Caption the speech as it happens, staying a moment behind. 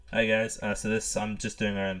Hi guys, I'm just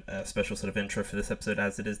doing a special sort of intro for this episode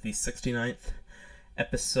as it is the 69th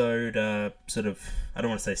episode, I don't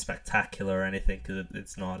want to say spectacular or anything because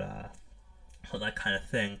it's not that kind of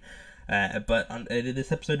thing,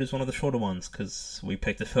 this episode is one of the shorter ones because we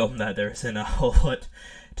picked a film that there isn't a whole lot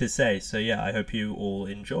to say, so yeah, I hope you all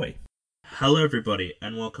enjoy. Hello everybody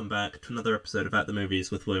and welcome back to another episode of At the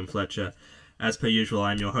Movies with William Fletcher. As per usual,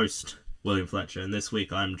 I'm your host, William Fletcher, and this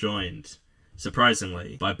week I'm joined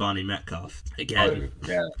surprisingly, by Barney Metcalf. Again, Oh,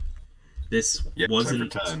 yeah. this Yes, I've wasn't.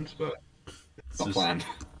 returned, but This not was planned.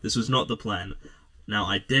 this was not the plan. Now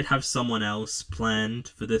I did have someone else planned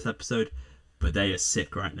for this episode, but they are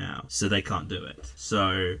sick right now, so they can't do it.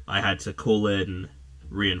 So I had to call in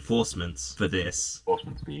reinforcements for this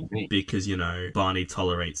Enforcement's being me. because Barney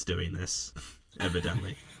tolerates doing this,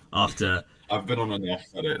 evidently. After I've been on enough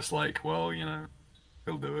that it's like, well,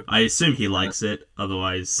 he'll do it. I assume he Uh, likes it,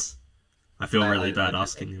 otherwise I feel really bad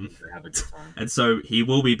asking him. I have a good time. And so he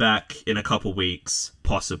will be back in a couple weeks,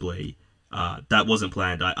 possibly. That wasn't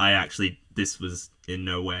planned. I actually, this was in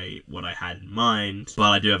no way what I had in mind, but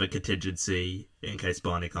I do have a contingency in case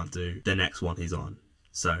Barney can't do the next one he's on.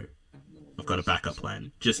 So I've got a backup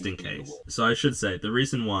plan just in case. So I should say the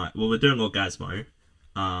reason why, well, we're doing Orgasmo,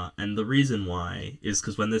 and the reason why is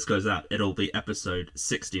because when this goes out, it'll be episode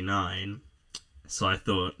 69. So I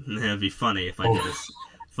thought it'd be funny if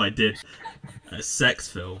I did a sex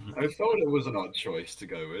film. I thought it was an odd choice to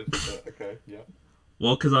go with, but okay, yeah.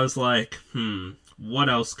 Well, because I was like, what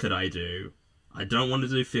else could I do? I don't want to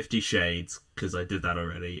do 50 Shades, because I did that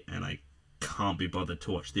already, and I can't be bothered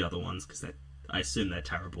to watch the other ones, because I assume they're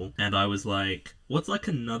terrible. And I was like, what's like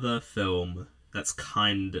another film that's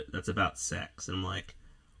about sex? And I'm like,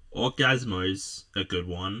 Orgasmo's a good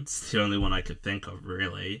one. It's the only one I could think of,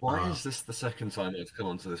 really. Why is this the second time I've come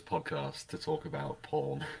onto this podcast to talk about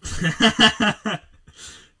porn?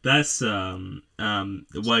 That's well,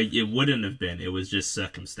 it wouldn't have been. It was just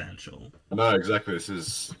circumstantial. No, exactly. This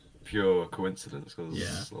is pure coincidence Yeah.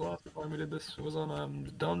 because the last time we did this was on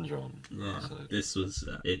the Dungeon Yeah, episode. this was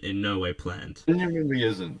in no way planned. Genuinely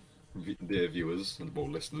isn't, dear viewers and well,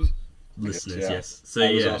 listeners. I guess, Listeners, yeah. yes. So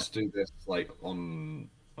I was yeah, asked to do this like on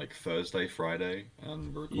like Thursday, Friday,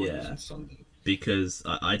 and we're recording this yeah, on Sunday. because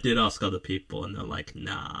I did ask other people and they're like,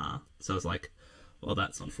 nah. So I was like, well,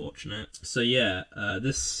 that's unfortunate. So yeah,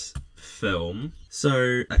 this film.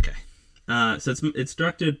 So okay, so it's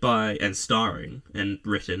directed by and starring and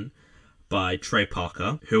written by Trey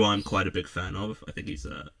Parker, who I'm quite a big fan of. I think he's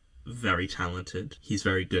very talented. He's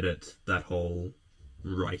very good at that whole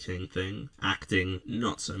writing thing. Acting,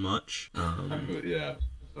 not so much. Yeah,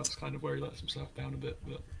 that's kind of where he lets himself down a bit.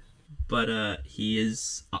 But he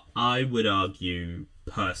is, I would argue,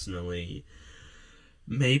 personally,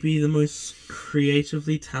 maybe the most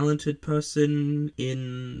creatively talented person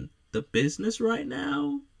in the business right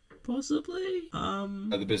now, possibly.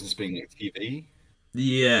 The business being like TV.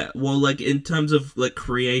 Yeah, well, like in terms of like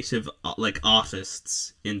creative, like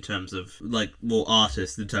artists, in terms of like well,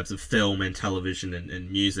 artists in terms of film and television and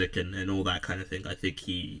music and all that kind of thing. I think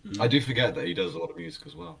he, I do forget that he does a lot of music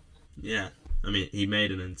as well. yeah, I mean, he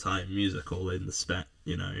made an entire musical in the spec.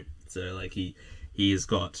 So like he has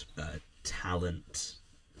got talent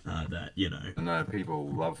that And people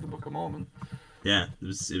love the Book of Mormon. yeah, it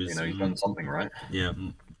was He's done something right. yeah,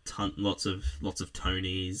 lots of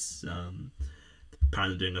Tonys.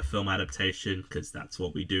 Apparently doing a film adaptation because that's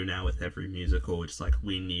what we do now with every musical. It's like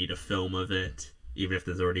we need a film of it, even if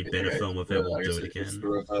there's already been a film of it, we'll I do guess it it's again. the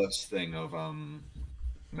reverse thing of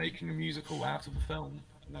making a musical out of a film.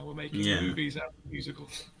 And now we're making Yeah, movies out of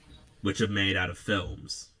musicals. which are made out of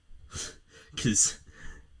films because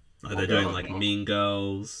like Oh they're doing god, like no. Mean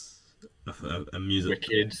Girls, a music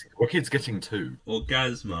Wicked's getting two.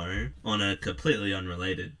 Orgasmo, on a completely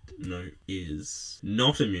unrelated note, is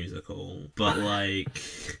not a musical, but like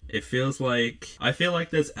it feels like I feel like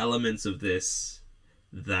there's elements of this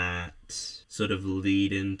that sort of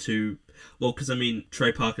lead into well, because I mean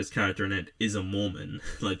Trey Parker's character in it is a Mormon,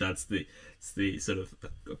 like it's the sort of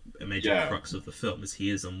a major Yeah, crux of the film is he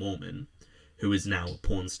is a Mormon who is now a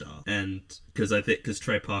porn star, and because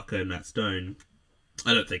Trey Parker and Matt Stone,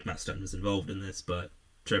 I don't think Matt Stone was involved in this, but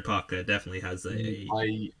Trey Parker definitely has a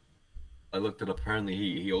I looked it up. Apparently,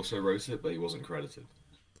 he also wrote it, but he wasn't credited.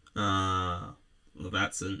 well,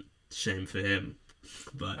 that's a shame for him,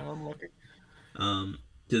 but Unlucky.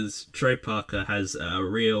 because Trey Parker has a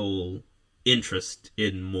real interest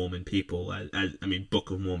in Mormon people. I mean,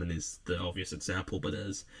 Book of Mormon is the obvious example, but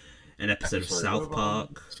there's an episode of Episode South of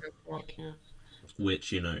Park South Park, yeah.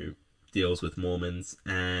 which deals with Mormons,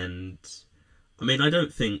 and I mean, I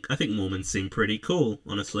think Mormons seem pretty cool,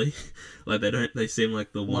 honestly. Like they seem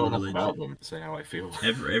like the Know one enough religion. about them to say how I feel.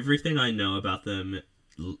 Everything I know about them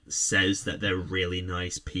says that they're really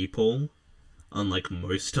nice people, unlike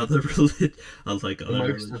most other other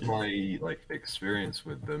Most of religions. my like experience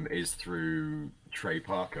with them is through Trey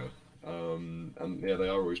Parker. And yeah, they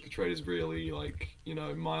are always portrayed as really like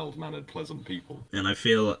mild mannered, pleasant people. And I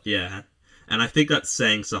feel, yeah, and I think that's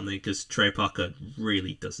saying something because Trey Parker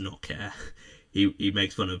really does not care. He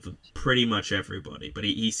makes fun of pretty much everybody, but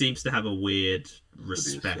he seems to have a weird To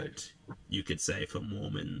be safe. respect, you could say, for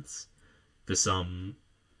Mormons for some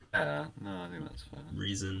Yeah, no, I think that's fair.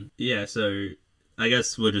 reason. Yeah, so I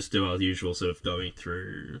guess we'll just do our usual sort of going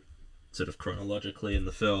through sort of chronologically in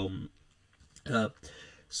the film. Uh,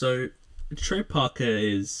 so Trey Parker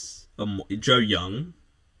is Joe Young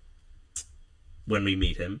when we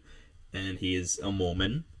meet him, and he is a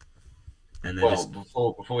Mormon, and they're Well, just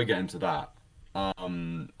before we get into that,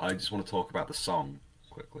 I just want to talk about the song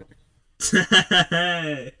quickly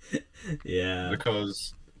yeah,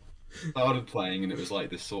 because it started playing and it was like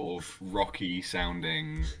this sort of rocky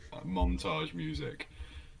sounding montage music.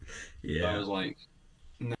 I yeah, was like,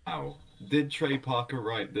 now, did Trey Parker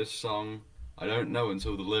write this song? I don't know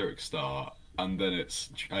until the lyrics start, and then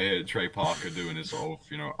I hear Trey Parker doing his sort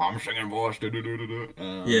of I'm singing voice,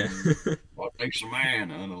 yeah, what makes a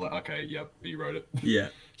man, and I'm like, okay, yep, he wrote it. yeah,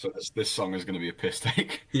 So this song is going to be a piss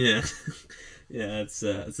take. yeah. Yeah, it's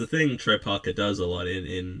the thing Trey Parker does a lot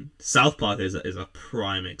in South Park is a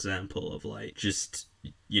prime example of like just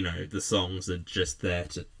the songs are just there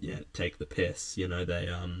to take the piss. They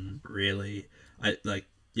really I like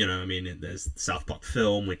I mean there's South Park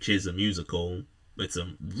film which is a musical with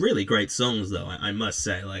some really great songs though I must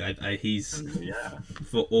say like he's And yeah,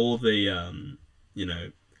 for all the you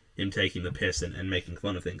know him taking the piss and making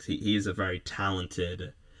fun of things he is a very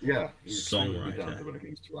talented yeah, he's extremely songwriter talented when it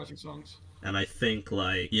comes to writing songs. and I think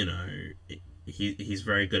like he's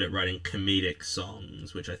very good at writing comedic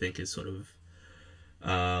songs, which I think is sort of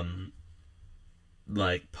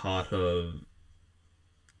like part of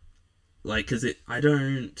like because it I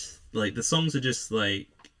don't like the songs are just like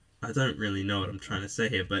I don't really know what I'm trying to say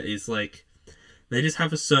here, but it's like they just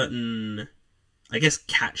have a certain I guess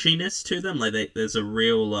catchiness to them. Like there's a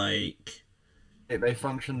real like They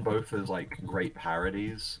function both as like great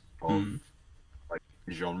parodies of hmm, like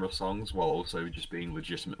genre songs, while also just being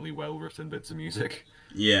legitimately well written bits of music.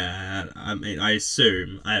 yeah. I mean, I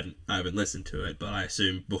assume I haven't listened to it, but I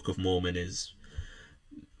assume Book of Mormon is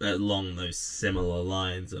along those similar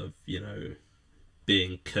lines of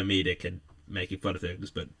being comedic and making fun of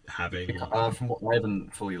things, but having From what I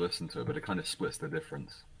haven't fully listened to it, but it kind of splits the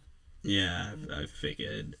difference. yeah, I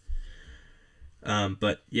figured.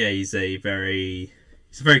 But yeah, he's a very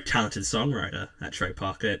talented songwriter. At Trey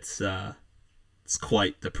Parker, it's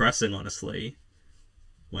quite depressing, honestly,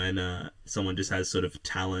 when someone just has sort of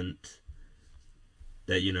talent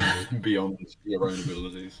that Beyond your own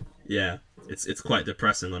abilities. yeah, it's quite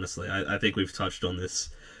depressing, honestly. I think we've touched on this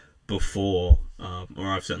before, or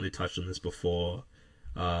I've certainly touched on this before.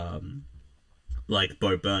 Um, like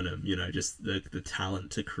Bo Burnham, just the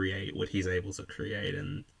talent to create what he's able to create,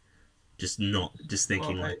 and just Well,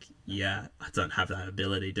 thinking hey, like, yeah, I don't have that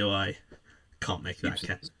ability, do I? Can't make that.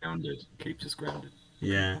 keeps us grounded. Keeps us grounded.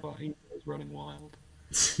 Yeah, But he is running wild.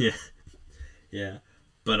 yeah, yeah.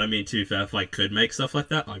 But I mean, to be fair, if I could make stuff like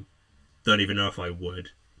that, I don't even know if I would.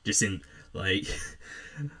 Just in like,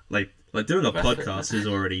 like doing a Of effort. podcast is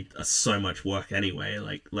already so much work anyway.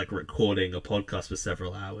 Like recording a podcast for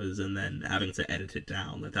several hours and then having to edit it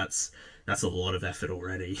down. That's a lot of effort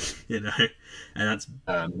already, and that's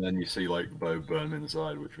And then you see like Bo Burnham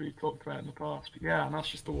inside, which we talked about in the past. But yeah, and that's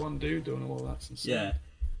just the one dude doing all that. That's yeah. insane.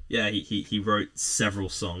 Yeah, he wrote several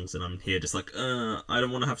songs, and I'm here just like, I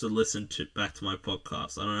don't want to have to listen to back to my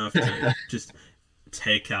podcast. I don't have to just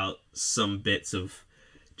take out some bits of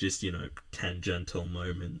just tangential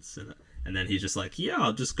moments, and then he's just like, yeah,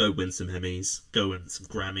 I'll just go win some Emmys, go win some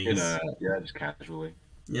Grammys. Yeah, just casually.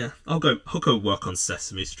 Yeah, I'll go work on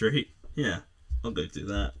Sesame Street. Yeah, I'll go do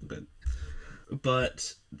that.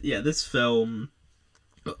 But yeah, this film,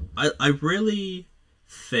 I really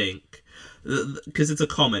think because it's a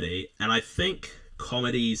comedy, and I think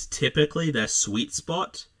comedies typically their sweet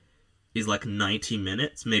spot is like 90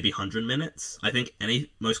 minutes, maybe 100 minutes. I think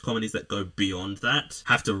most comedies that go beyond that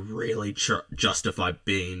have to really justify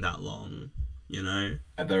being that long, you know?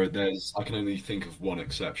 There's I can only think of one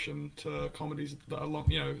exception to comedies that are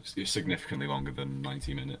long, significantly longer than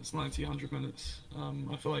 90 minutes, 90, 100 minutes.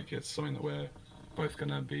 I feel like it's something that we're both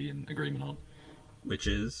gonna be in agreement on. which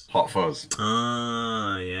is Hot Fuzz.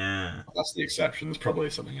 yeah. That's the exception. There's probably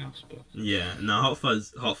something else, but Yeah, no, Hot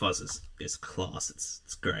Fuzz is class.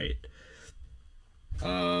 It's great.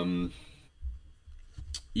 um,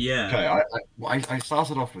 Yeah. okay. I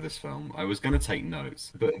started off with this film. I was gonna take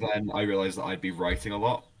notes, but then I realized that I'd be writing a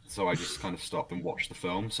lot, so I just kind of stopped and watched the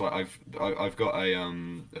film. So I've got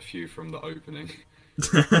a few from the opening.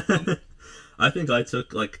 Um, I think I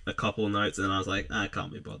took like a couple notes and I was like, I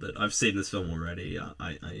can't be bothered. I've seen this film already.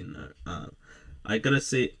 I you know. I gotta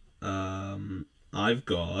see. I've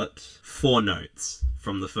got 4 notes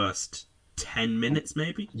from the first 10 minutes,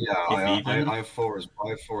 maybe, yeah, if even. I have four I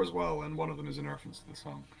have four as well, and one of them is in reference to the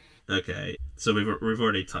song. Okay, so we've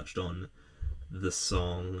already touched on the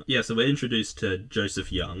song. Yeah, so we're introduced to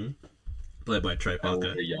Joseph Young, played by Trey Parker.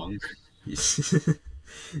 Elder Young.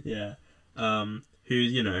 Yeah,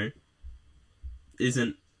 who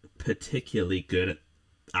isn't particularly good at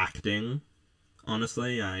acting.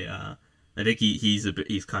 Honestly, I think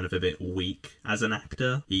he's kind of a bit weak as an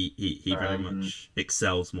actor. He very Um, much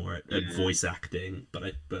excels more at yeah. voice acting,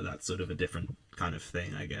 but that's sort of a different kind of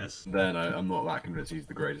thing, I guess. Then I'm not that convinced he's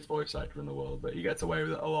the greatest voice actor in the world, but he gets away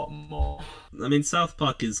with it a lot more. I mean, South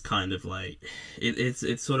Park is kind of like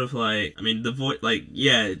it's sort of like, I mean, the voice, like,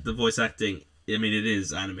 yeah, the voice acting. I mean, it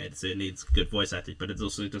is animated, so it needs good voice acting, but it's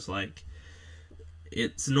also just like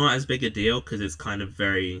it's not as big a deal because it's kind of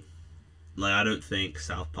very, like, I don't think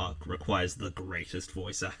South Park requires the greatest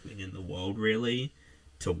voice acting in the world really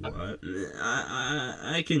to work.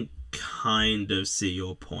 I can kind of see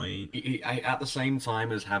your point. At the same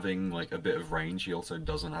time as having like a bit of range, he also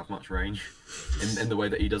doesn't have much range, in the way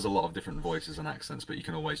that he does a lot of different voices and accents, but you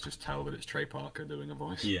can always just tell that it's Trey Parker doing a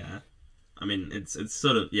voice. Yeah, I mean it's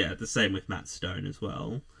sort of, yeah, the same with Matt Stone as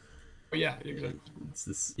well. But yeah, exactly. It's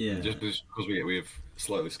this, yeah, Just because we've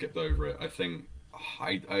slightly skipped over it, I think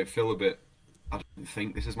I feel a bit. I don't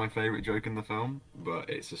think this is my favorite joke in the film, but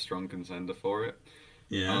it's a strong contender for it.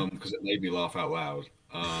 yeah. Because it made me laugh out loud.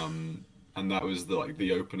 And that was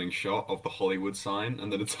the opening shot of the Hollywood sign,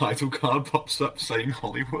 and then a title card pops up saying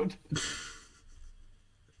Hollywood.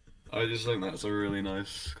 I just think that's a really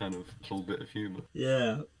nice kind of little bit of humor.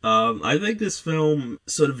 Yeah. I think this film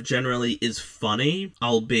sort of generally is funny,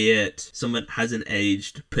 albeit some of it hasn't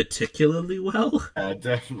aged particularly well.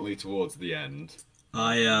 Definitely towards the end.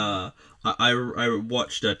 I Um, uh I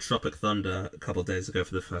watched Tropic Thunder a couple of days ago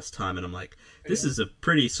for the first time, and I'm like, this yeah. is a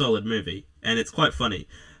pretty solid movie, and it's quite funny.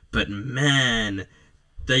 But man,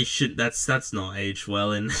 they should that's not aged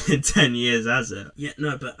well in, in 10 years, has it? Yeah,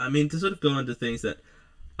 no, but I mean, to sort of go into things that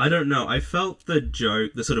I don't know. I felt the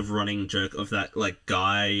joke, the sort of running joke of that like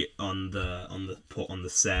guy on the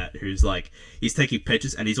set who's like he's taking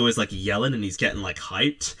pictures and he's always like yelling and he's getting like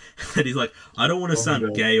hyped and he's like, I don't want to Oh, sound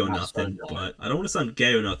the gay or Matt Stone nothing, guy. but I don't want to sound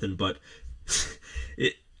gay or nothing, but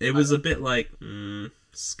it was a bit like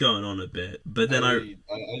it's going on a bit. But then I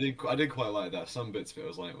did quite like that. Some bits of it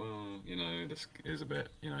was like, well, this is a bit,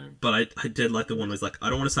 I did like the one where was like, I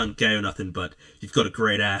don't want to sound gay or nothing, but you've got a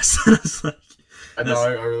great ass. And I was like, I know, that's I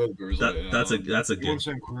remember it was like, that's a you want good. to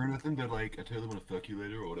say I'm queer or nothing, but like, I totally want to fuck you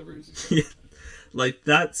later, or whatever it is he said. Like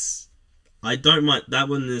that's, I don't mind that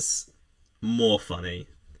one. Is more funny.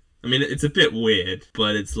 I mean, it's a bit weird,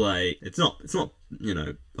 but it's like it's not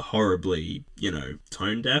horribly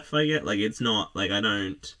tone deaf. I get like it's not like I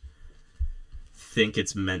don't think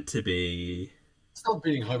it's meant to be. It's not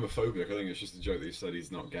being homophobic. I think it's just a joke that he said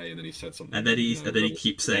he's not gay, and then he said And something, then he rubbish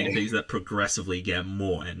keeps saying gay. things that progressively get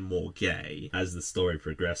more and more gay as the story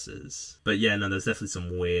progresses. But yeah, no, there's some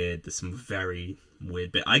very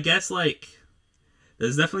weird bit. I guess like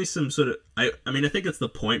there's definitely some sort of I mean I think it's the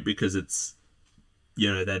point because it's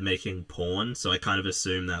they're making porn, so I kind of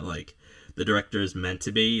assume that like the director is meant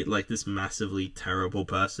to be like this massively terrible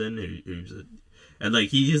person and like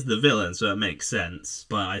he is the villain, so it makes sense.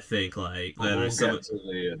 But I think like But there we'll is some. get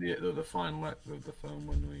to the final act of the film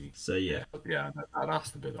when we. So yeah, Yeah,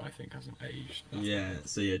 that's the bit that I think hasn't aged. yeah.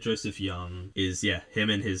 So yeah, Joseph Young is him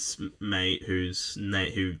and his mate who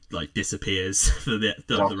like disappears for the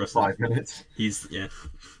After rest of. 5 minutes. He's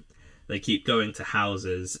They keep going to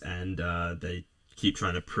houses and they keep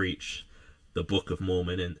trying to preach the Book of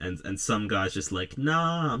Mormon, and some guy's just like,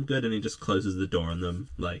 nah, I'm good, and he just closes the door on them.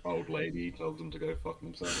 Like, Old lady tells them to go fuck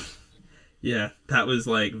themselves. yeah, that was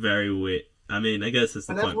like very weird. I mean, I guess that's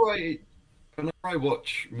the point. Whenever I whenever I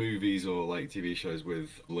watch movies or like TV shows with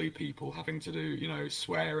old people having to do,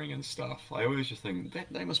 swearing and stuff, I always just think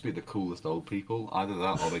they must be the coolest old people. Either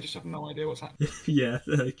that or they just have no idea what's happening. Yeah,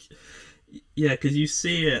 like, yeah, because you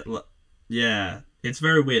see it. Yeah, it's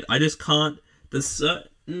very weird. I just can't. There's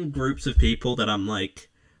certain groups of people that I'm like,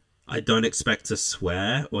 I don't expect to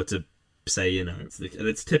swear or to say,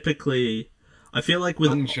 it's typically. I feel like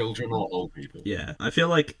with Young children or old people. yeah, I feel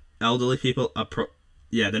like elderly people are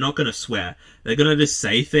yeah, they're not gonna swear. They're gonna just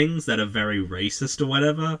say things that are very racist or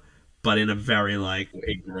whatever, but in a very like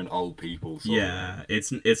Ignorant old people sort of way. yeah,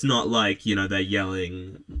 it's not like they're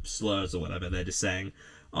yelling slurs or whatever. They're just saying,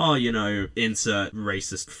 oh, insert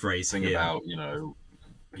racist phrase Thing here. about,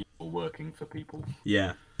 people working for people.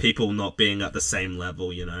 Yeah, people not being at the same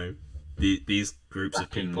level. These groups of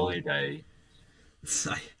Back in my people. day,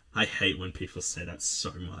 I I hate when people say that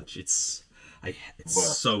so much. It's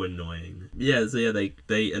worse. so annoying. Yeah, so yeah,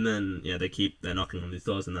 they and then they're knocking on these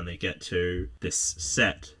doors, and then they get to this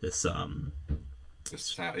set,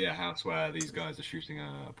 This yeah, house where these guys are shooting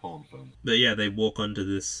a porn film. but yeah, they walk onto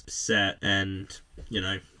this set, and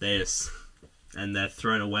they just and they're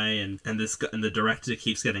thrown away, and the director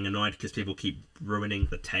keeps getting annoyed because people keep ruining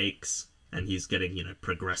the takes, and he's getting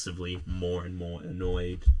progressively more and more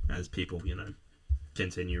annoyed as people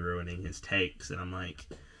continue ruining his takes, and I'm like,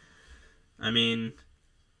 I mean,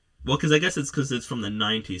 well, because I guess it's because it's from the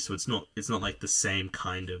 '90s, so it's not like the same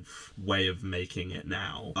kind of way of making it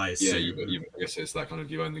now. I Yeah, assume. I guess it's that kind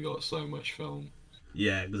of you've only got so much film.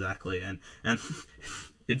 Yeah, exactly, and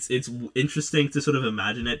it's interesting to sort of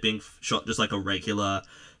imagine it being shot just like a regular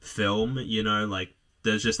film. Like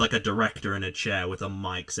there's just like a director in a chair with a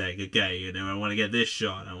mic saying, "Okay, I want to get this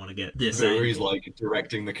shot. I want to get this So he's angle." like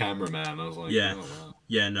directing the cameraman. I was like, Yeah, oh wow.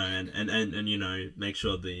 yeah, no, and make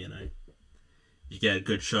sure the you get a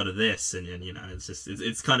good shot of this, and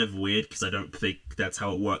it's kind of weird because I don't think that's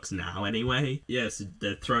how it works now anyway. Yeah, so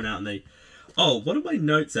they're thrown out, and they one of my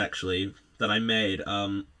notes actually that I made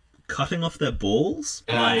cutting off their balls,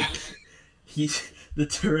 Yeah. like he the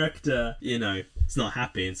director is not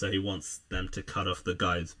happy, and so he wants them to cut off the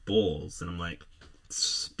guy's balls, and I'm like,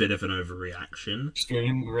 it's a bit of an overreaction.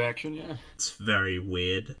 Extreme reaction, yeah. It's very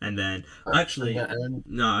weird. And then And actually, then,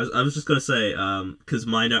 no, I was just gonna say because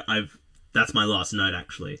my note I've that's my last note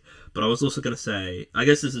actually, but I was also gonna say I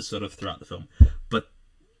guess this is sort of throughout the film, but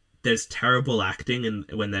there's terrible acting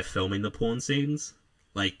when they're filming the porn scenes.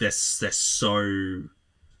 Like they're so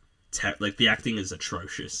like the acting is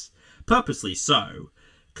atrocious, purposely so,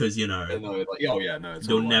 because no, like, oh yeah, no, it's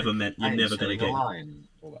you're all never like, meant you're I am never gonna saying a get line,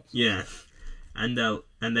 all that stuff. yeah,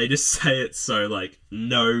 and they just say it so like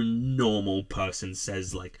no normal person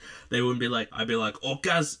says, like they wouldn't be like, I'd be like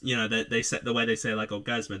orgasm, they say the way they say like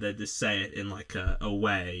orgasm, they just say it in like a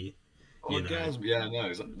way, you know Orgasm, yeah,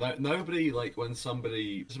 no, nobody like when something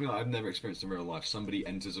like I've never experienced in real life. Somebody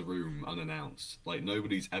enters a room unannounced. Like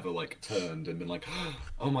nobody's ever like turned and been like,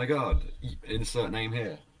 "Oh my God, insert name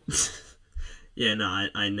here." yeah, no,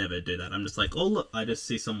 I never do that. I'm just like, oh look, I just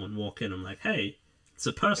see someone walk in, I'm like, hey, it's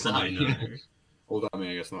a person I Hi. know. Although I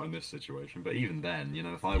mean, I guess not in this situation, but even then,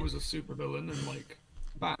 if I was a supervillain and like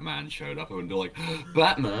Batman showed up, I would be like,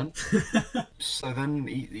 Batman. So then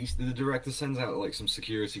the director sends out like some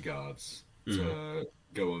security guards Mm. to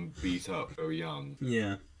go and beat up Go Young,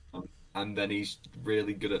 Yeah. and then he's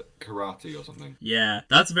really good at karate or something. Yeah,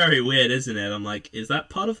 that's very weird, isn't it? I'm like, is that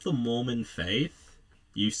part of the Mormon faith?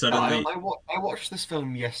 You suddenly, I watched this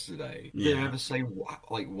film yesterday. Did they yeah, ever say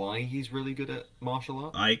why he's really good at martial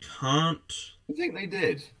arts? I can't I think they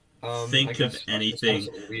did. I think of guess I was anything.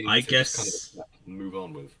 sort of reading I to just kind of guess, accept and move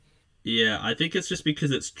on with. yeah, I think it's just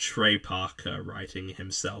because it's Trey Parker writing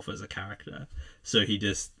himself as a character, so he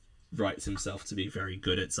just writes himself to be very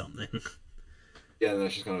good at something. Yeah,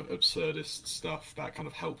 that's just kind of absurdist stuff that kind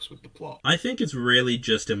of helps with the plot. I think it's really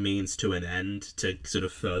just a means to an end to sort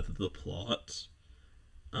of further the plot.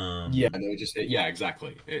 Yeah, Um, no, yeah,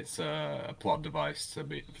 exactly. It's a plot device to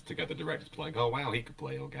get the director to like, oh wow, he could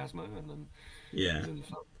play Orgasmo, and then yeah, he's in the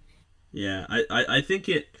film. yeah. I think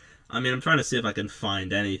it. I mean, I'm trying to see if I can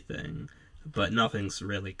find anything, but nothing's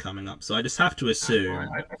really coming up. So I just have to Right. assume.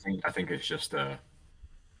 I think it's just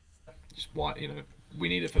why we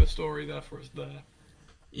need it for the story, therefore it's there.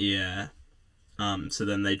 Yeah. So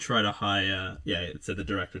then they try to hire. Yeah. So the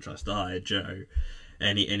director tries to hire Joe,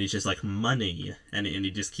 and he's just like money, and he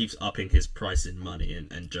just keeps upping his price in money,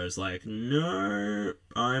 and Joe's like, no,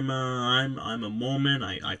 I'm a Mormon.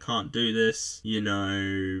 I can't do this.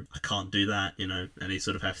 I can't do that. And he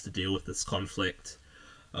sort of has to deal with this conflict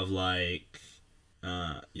of like,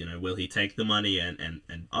 will he take the money and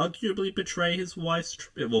arguably betray his wife's,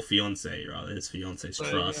 fiance, rather, his fiance's So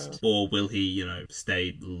yeah, trust, or will he,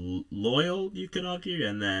 stay loyal? You could argue,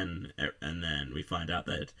 and then we find out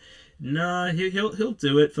that no, he'll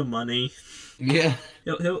do it for money. yeah.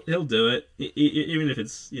 He'll do it, even if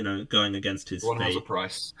it's going against his Everyone has a faith.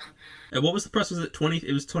 price. And what was the price? Was it 20?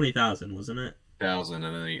 It was 20,000, wasn't it? 1,000,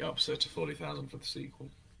 and then he ups it to 40,000 for the sequel.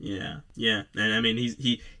 yeah. And I mean,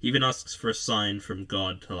 he even asks for a sign from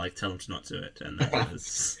God to like tell him to not do it, and then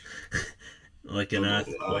there's like an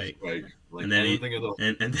earthquake, Earthquake, like and then he anything at all.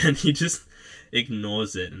 and then he just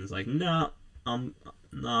ignores it and is like, no,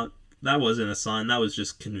 no, that wasn't a sign. That was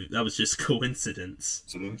just coincidence.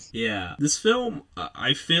 Incidents. Yeah, this film,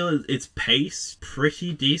 I feel it's paced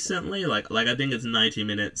pretty decently. Like I think it's 90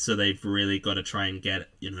 minutes, so they've really got to try and get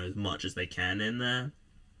as much as they can in there.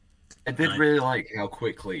 I And did really like how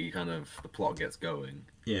quickly kind of the plot gets going.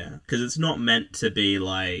 yeah, because it's not meant to be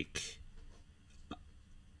like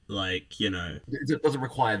It doesn't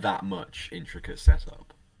require that much intricate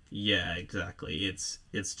setup. yeah, exactly. It's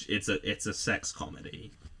a sex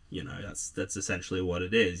comedy. That's essentially what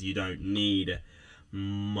it is. You don't need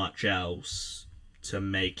much else to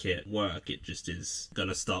make it work. It just is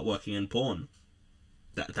gonna start working in porn.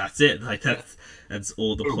 That's it. Like that's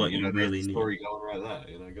all the Boom, plot you there's really the need. story going right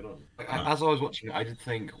there. Good on. Uh, As I was watching it, I did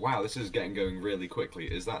think, wow, this is getting going really quickly.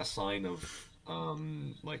 Is that a sign of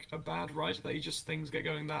like a bad writer that he just things get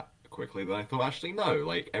going that quickly? But I thought actually no,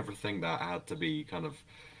 like everything that had to be kind of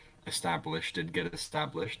established did get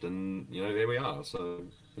established, and here we are. So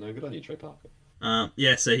good on you, Trey Parker.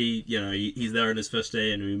 yeah. So he's there on his first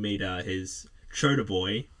day, and we meet his Chota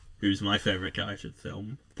boy, who's my favorite character of the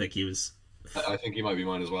film. I think he was I think he might be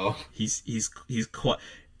mine as well. he's quite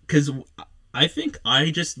because I think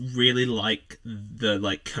I just really like the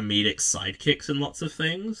like comedic sidekicks in lots of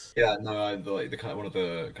things. Yeah, no, like the kind one of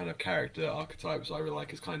the kind of character archetypes I really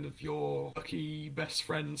like is kind of your lucky best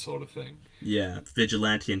friend sort of thing. Yeah,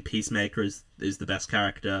 Vigilante and Peacemaker is the best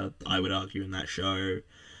character I would argue in that show.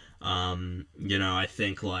 I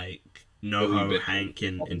think like Billy NoHo, Bickle, Hank,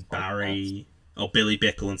 and Seven Psychopaths. Barry. Oh, Billy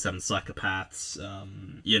Bickle and Seven Psychopaths.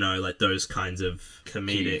 Like those kinds of Key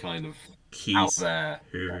comedic kind of out keys there.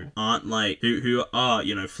 who aren't like who are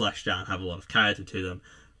fleshed out, have a lot of character to them,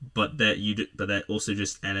 but they're also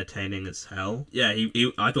just entertaining as hell. Yeah,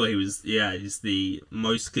 he I thought he was he's the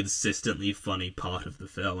most consistently funny part of the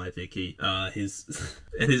film. I think his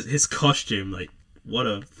and his costume, like what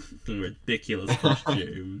a fucking ridiculous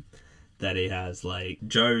costume that he has. Like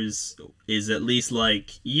Joe's is at least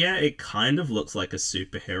like it kind of looks like a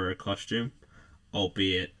superhero costume,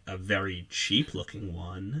 albeit a very cheap looking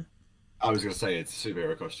one. I was gonna say it's a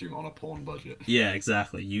superhero costume on a porn budget. Yeah,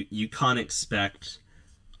 exactly. You can't expect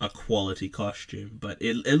a quality costume, but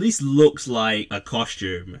it at least looks like a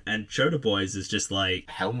costume. And Chota Boys is just like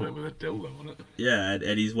Helmet with a dildo on it.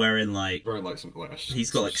 and he's wearing like Wearing like some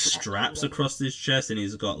he's got like straps across his chest, and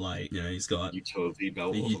he's got like he's got utility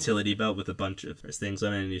belt. a utility belt with a bunch of things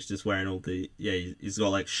on it, and he's just wearing all the he's got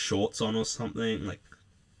like shorts on or something like.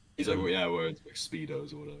 He's like, wearing like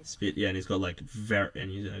speedos or whatever. And he's got like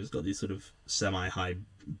he's got these sort of semi-high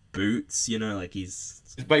boots. Like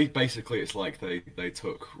he's Basically, it's like they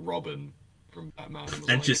took Robin from Batman and, and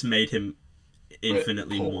like, just made him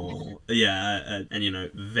infinitely more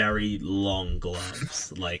very long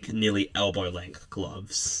gloves, like nearly elbow length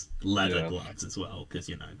gloves, leather gloves as well, because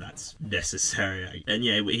that's necessary. And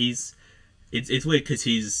it's weird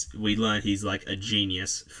because we learn he's like a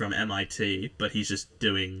genius from MIT, but he's just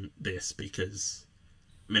doing this because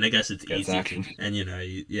I mean I guess it's gets easy action. and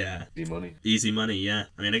Easy money. easy money. Yeah,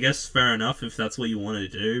 I mean I guess fair enough if that's what you want to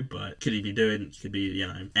do, but could be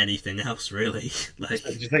anything else really. Like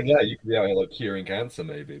Do you think you could be out here like curing cancer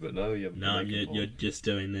maybe, but no, you're just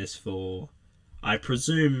doing this for I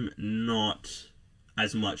presume not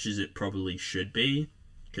as much as it probably should be,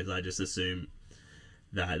 because I just assume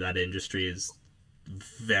that industry is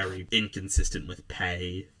very inconsistent with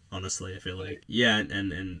pay. Honestly, I feel like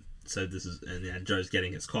and so this is Joe's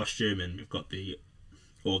getting his costume, and we've got the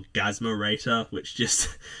orgasmerator, which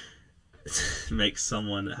just makes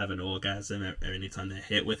someone have an orgasm anytime they're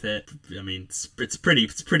hit with it. I mean, it's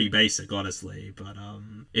pretty basic, honestly, but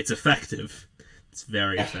it's effective. It's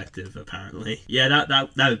very effective, apparently. Yeah, that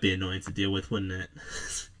would be annoying to deal with, wouldn't it?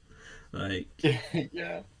 Like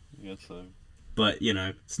yeah, so. But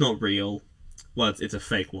it's not real. Well, it's a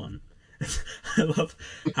fake one. I love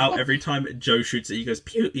how every time Joe shoots it, he goes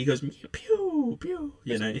pew. He goes pew pew.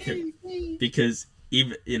 Because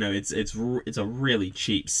even it's a really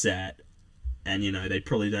cheap set, and they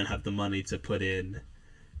probably don't have the money to put in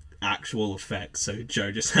actual effects, so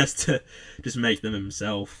Joe just has to just make them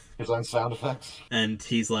himself. His own sound effects. And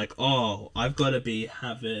he's like, "Oh, I've got to be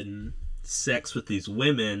having sex with these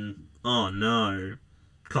women. Oh no,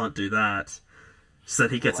 can't do that." So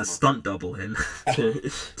he gets a stunt double in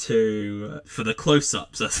to for the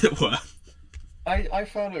close-ups, as it were. I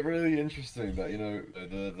found it really interesting that,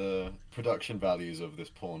 the production values of this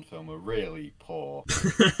porn film are really poor.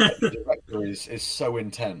 Like the director is so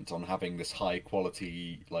intent on having this high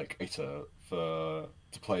quality like actor for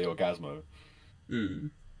to play Orgasmo. Mm.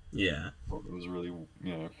 Yeah. It was really,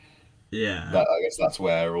 Yeah. that I guess that's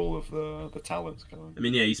where all of the talent's going. I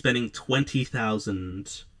mean, yeah, you're spending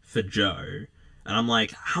 20,000 for Joe, and I'm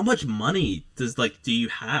like, how much money do you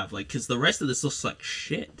have? Like, because the rest of this looks like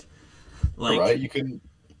shit. All Like, right, you can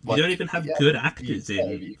you don't like even have yeah, good you, actors yeah,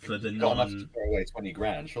 in you, for the you've got enough to non. throw away 20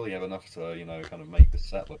 grand. Surely you have enough to, kind of make the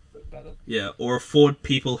set look a bit better. Yeah, or afford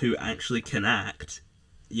people who actually can act.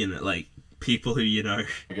 Like people who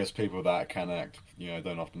I guess people that can act,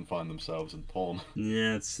 don't often find themselves in porn.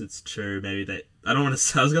 Yeah, it's true. Maybe they. I don't want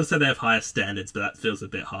to. I was gonna say they have higher standards, but that feels a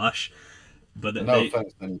bit harsh. But No they.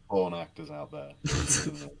 offense to any porn actors out there.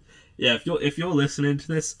 Yeah, if you're listening to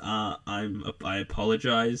this, I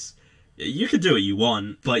apologize. You can do what you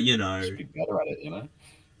want, but Just be better at it.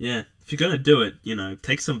 yeah, if you're gonna do it,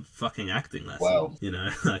 take some fucking acting Well,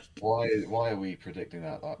 lessons. Like why are we predicting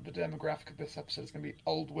that the demographic of this episode is going to be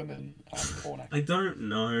old women and porn I actors? don't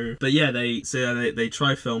know, but yeah, they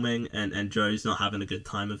try filming, and Joe's not having a good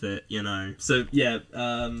time of it. So yeah,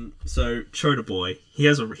 so Chota Boy, he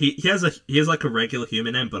has like a regular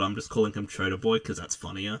human name, but I'm just calling him Chota Boy because that's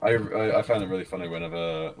funnier. I found it really funny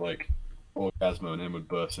whenever like Orgasmo and him would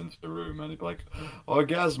burst into the room and he'd be like,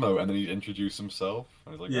 Orgasmo, and then he'd introduce himself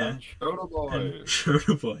and he's like, Yeah, I'm Chota and Boy.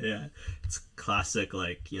 Chota Boy, yeah, it's classic,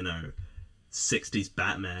 like 60s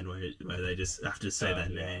Batman where they just have to say their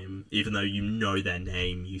Yeah. name, even though you know their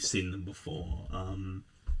name, you've seen them before.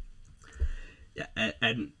 Yeah,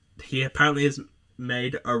 and he apparently has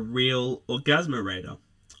made a real Orgasmo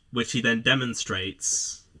which he then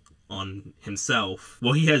demonstrates on himself.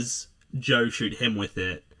 Well, he has Joe shoot him with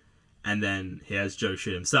it, and then he has Joe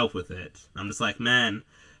shoot himself with it. I'm just like, man,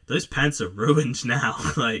 those pants are ruined now.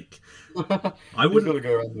 Like, I He's wouldn't got to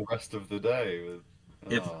go around the rest of the day with,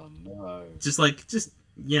 if oh no. just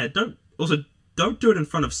yeah, don't do it in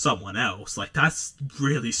front of someone else. Like that's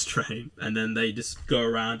really strange. And then they just go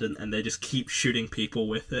around and they just keep shooting people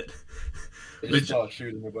with it. They just which start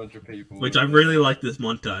shooting a bunch of people which I and then really like this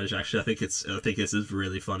montage. Actually, I think this is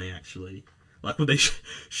really funny. Actually, like when they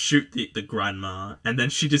shoot the grandma, and then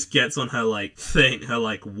she just gets on her like thing, her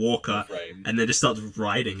like walker, frame. and then just starts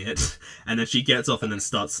riding it, and then she gets off and then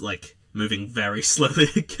starts like moving very slowly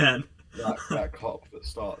again. That cop that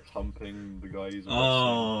starts humping the guy he's arresting.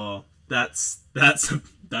 Oh, that's that's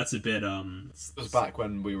a bit It was back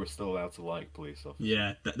when we were still allowed to like police officers.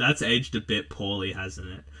 yeah, that's aged a bit poorly, hasn't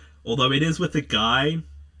it? Although it is with a guy.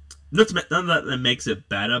 None of that makes it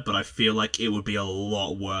better, but I feel like it would be a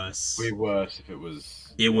lot worse. Way worse if it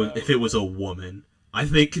was, It was yeah. if it was a woman. I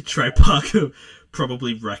think Trey Parker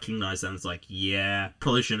probably recognized that and was like, yeah,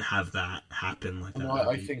 probably shouldn't have that happen like that. No,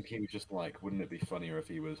 I think he was just like, wouldn't it be funnier if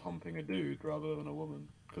he was humping a dude rather than a woman?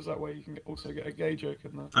 Because that way you can also get a gay joke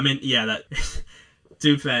in there. I mean, yeah, that.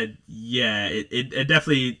 To be fair, yeah, it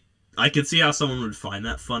definitely. I could see how someone would find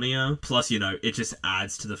that funnier. Plus, it just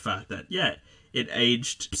adds to the fact that, yeah, it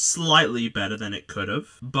aged slightly better than it could have.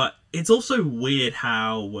 But it's also weird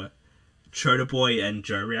how Chota Boy and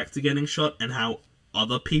Joe react to getting shot and how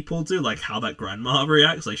other people do, like how that grandma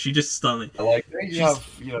reacts. Like, she just suddenly. Like they just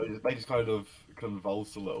She's. have, they just kind of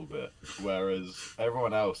convulse a little bit, whereas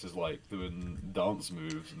everyone else is like doing dance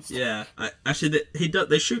moves and stuff. Yeah, actually,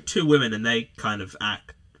 they shoot two women and they kind of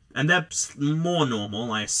act. And they're more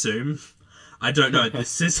normal, I assume. I don't know.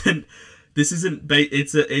 This isn't.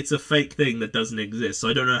 It's a fake thing that doesn't exist. So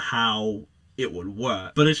I don't know how it would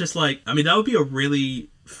work. But it's just like, I mean, that would be a really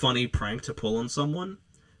funny prank to pull on someone,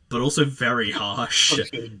 but also very harsh,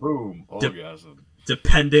 Boom, de- orgasm.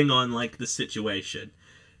 depending on like the situation.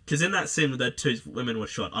 Because in that scene where the two women were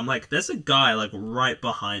shot, I'm like, there's a guy like right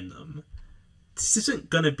behind them. This isn't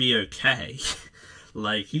gonna be okay.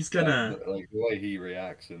 Like he's gonna. Like the way he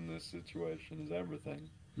reacts in this situation is everything.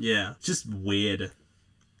 Yeah, just weird.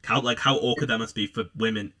 How awkward that must be for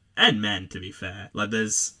women and men, to be fair. Like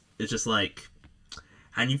it's just like,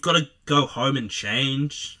 and you've got to go home and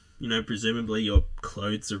change. Presumably your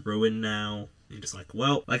clothes are ruined now. You're just like,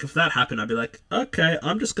 well, like if that happened, I'd be like, okay,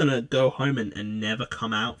 I'm just gonna go home and never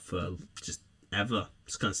come out for just ever.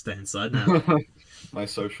 Just gonna stay inside now. My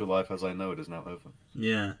social life as I know it is now over.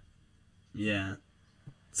 Yeah, yeah.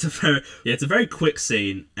 It's a very quick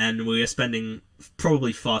scene, and we are spending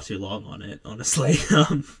probably far too long on it, honestly.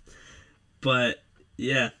 But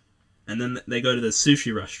yeah, and then they go to the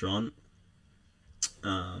sushi restaurant,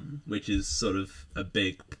 which is sort of a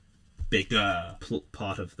big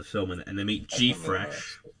part of the film, and they meet G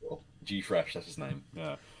Fresh. G Fresh, that's his name.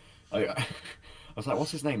 Yeah, I was like,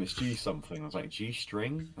 what's his name? It's G something. I was like, G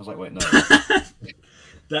String. I was like, wait, no.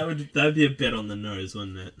 That'd be a bit on the nose,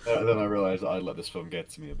 wouldn't it? Then I realized that I let this film get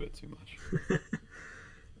to me a bit too much.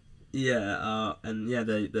 Yeah, and yeah,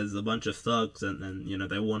 there's a bunch of thugs, and then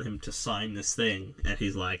they want him to sign this thing, and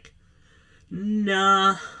he's like,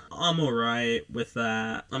 "Nah, I'm alright with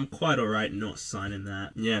that. I'm quite alright not signing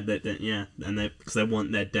that." Yeah, yeah, and because they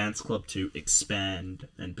want their dance club to expand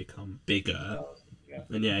and become bigger, Yeah.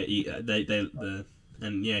 and yeah,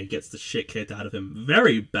 and yeah, he gets the shit kicked out of him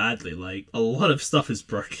very badly. Like a lot of stuff is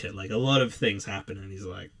broken, like a lot of things happen, and he's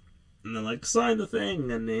like, and they're like, "Sign the thing,"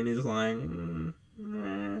 and then he's like,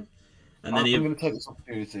 and then I'm he going to take this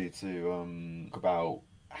opportunity to talk about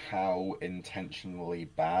how intentionally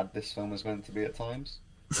bad this film is meant to be at times.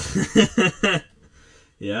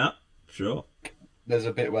 yeah, sure. There's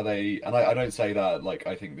a bit where and I don't say that like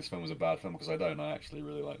I think this film was a bad film because I don't. I actually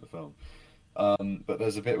really like the film. But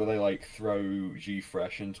there's a bit where they like throw G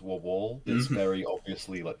Fresh into a wall that's Mhm. very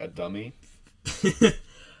obviously like a dummy.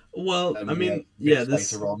 Well, And I then we have mean, yeah, bits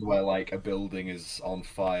this, later on where like a building is on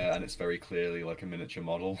fire and it's very clearly like a miniature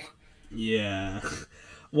model. yeah.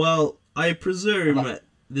 Well, I And presume that,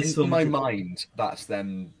 this in film. my mind, that's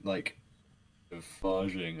them like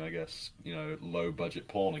farging, I guess, low budget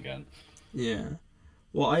porn again. Yeah.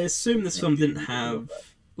 Well, I assume this film Maybe didn't a little have bit.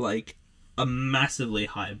 like a massively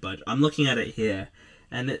high budget. I'm looking at it here,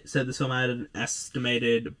 and it said this film had an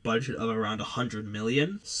estimated budget of around 100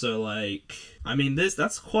 million. So, like, I mean,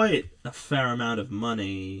 that's quite a fair amount of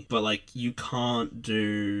money. But like, you can't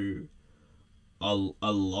do a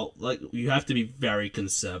lot. Like, you have to be very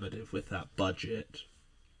conservative with that budget.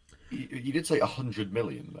 You did say 100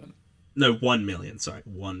 million then. No, 1 million. Sorry,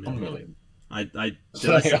 1 million. 1 million. I did I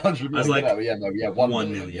Sorry, say? 100 I was million. like Yeah, no, yeah, 1 million.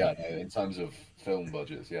 1 million. Yeah, no, in terms of film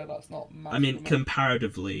budgets, yeah, that's not I massive mean, amount.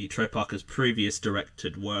 comparatively, Trey Parker's previous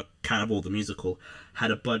directed work, Cannibal the Musical,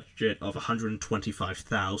 had a budget of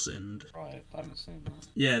 125,000. Right, I haven't seen that.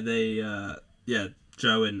 Yeah, yeah,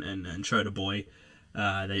 Joe and Schroeder Boy,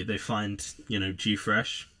 they find G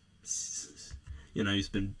Fresh, he's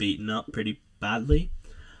been beaten up pretty badly,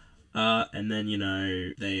 and then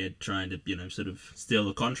they are trying to sort of steal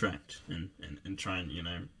the contract and try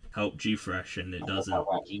and help G Fresh, and it doesn't.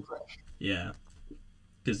 Wow, G-Fresh. Yeah,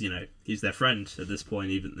 because he's their friend at this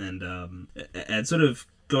point, even and sort of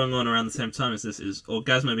going on around the same time as this is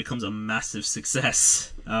Orgasmo becomes a massive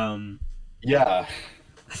success. Yeah,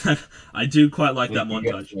 I do quite like that he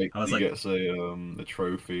gets montage. I was he like, gets a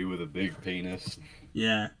trophy with a big penis.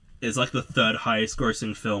 yeah, it's like the third highest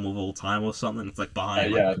grossing film of all time or something. It's like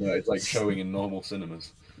behind like Yeah, no, it's like showing in normal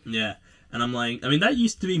cinemas. yeah, and I'm like, I mean that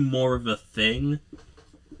used to be more of a thing.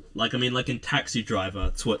 Like I mean, like in Taxi Driver,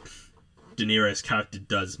 it's what De Niro's character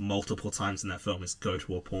does multiple times in that film is go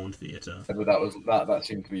to a porn theater. But that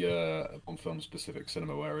seemed to be a on film specific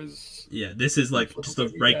cinema, whereas Yeah, this is like films just a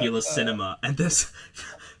that we get, regular cinema, and there's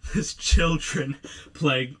children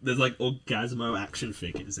playing. There's like Orgasmo action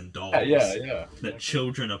figures and dolls yeah. that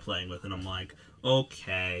children are playing with, and I'm like,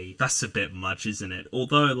 okay, that's a bit much, isn't it?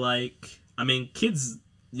 Although, like, I mean, kids,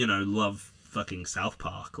 love fucking South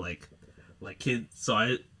Park, like kids. So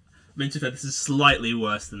I mean, to be fair, this is slightly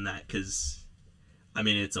worse than that because. I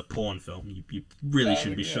mean, it's a porn film. You really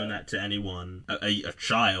shouldn't be showing that to anyone, a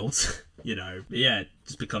child, But yeah, it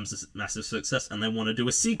just becomes a massive success, and they want to do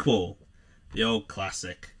a sequel. The old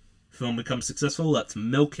classic. Film becomes successful, let's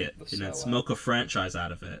milk it. Let's milk a franchise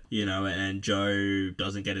out of it. And Joe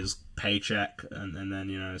doesn't get his paycheck, and then,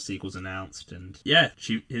 a sequel's announced. And yeah,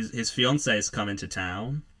 his fiance's come into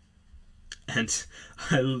town. And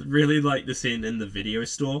I really like the scene in the video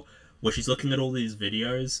store where she's looking at all these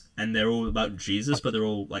videos and they're all about Jesus, but they're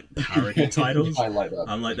all like parody titles. I like that.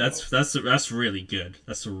 I'm like, that's really good.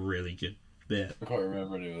 That's a really good bit. I can't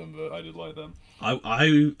remember any of them, but I did like them.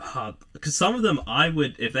 Because some of them I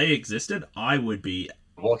would, if they existed, I would be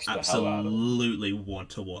Watch the hell out of them. absolutely want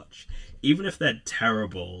to watch, even if they're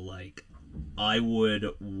terrible. Like, I would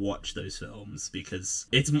watch those films because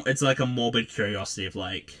it's like a morbid curiosity of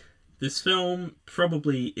like, this film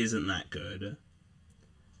probably isn't that good,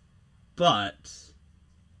 but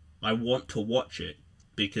I want to watch it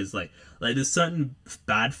because like there's certain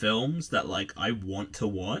bad films that like I want to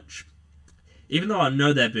watch, even though I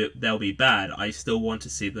know they'll be bad. I still want to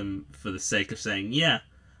see them for the sake of saying, yeah,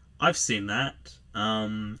 I've seen that.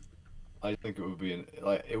 I think it would be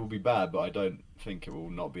it will be bad, but I don't think it will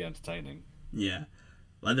not be entertaining. Yeah,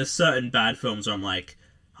 like there's certain bad films where I'm like,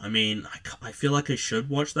 I mean, I feel like I should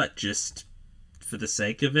watch that just for the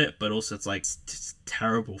sake of it, but also it's like it's a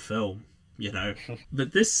terrible film,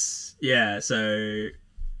 But this, yeah. So to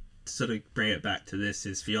sort of bring it back to this,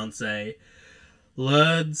 his fiance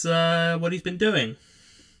learns what he's been doing.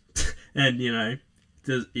 And,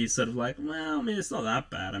 he's sort of like, well, I mean, it's not that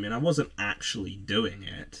bad. I mean, I wasn't actually doing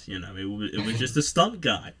it. It was just a stunt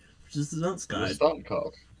guy. Just a stunt The guy. stunt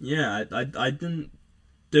cop. Yeah, I didn't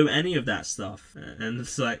do any of that stuff. And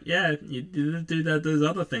it's like, yeah, you didn't do those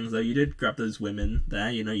other things, though. You did grab those women there.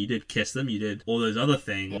 You did kiss them. You did all those other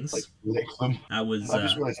Yeah, like things. lick them. I was, I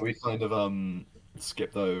just realized we kind of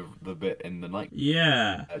skipped over the bit in the night.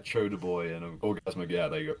 yeah, Choda Boy and Orgasmo, yeah,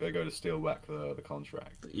 they go to steal back the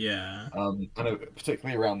contract. yeah. I know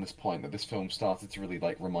particularly around this point that this film started to really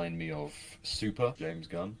like remind me of Super, James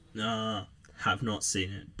Gunn. Have not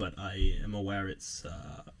seen it, but I am aware it's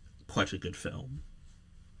quite a good film.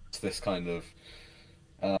 It's this kind of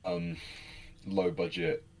um, low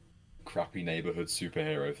budget, crappy neighborhood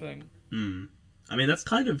superhero thing. Hmm. I mean, that's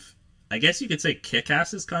kind of. I guess you could say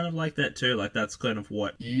Kick-Ass is kind of like that too. Like that's kind of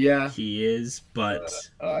what Yeah, he is, but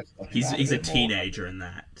I think he's that had he's a bit more teenager in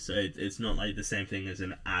that, so it's not like the same thing as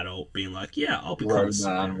an adult being like, yeah, I'll become a grown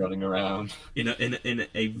man superhero running around. in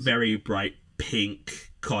a very bright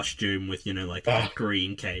pink costume with like a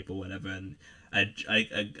green cape or whatever, and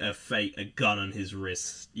a gun on his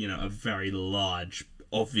wrist, a very large,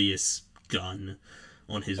 obvious gun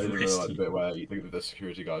on his I didn't really wrist. like the bit where you think that the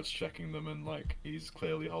security guard's checking them and like he's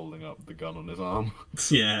clearly holding up the gun on his arm.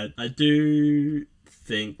 Yeah, I do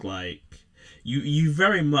think like you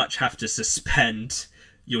very much have to suspend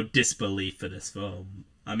your disbelief for this film.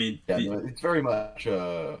 I mean, Yeah, no, it's very much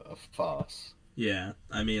a farce. yeah,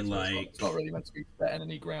 I mean, So like, it's not really meant to be set in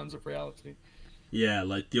any grounds of reality. yeah,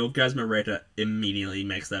 like the Orgasmo Rater immediately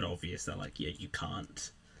makes that obvious that, like, yeah, you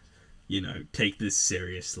can't, take this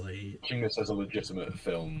seriously. Watching this as a legitimate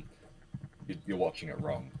film, you're watching it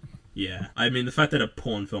wrong. Yeah, I mean, the fact that a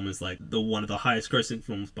porn film is like the one of the highest grossing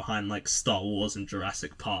films behind like Star Wars and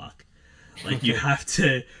Jurassic Park, like you have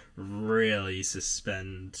to really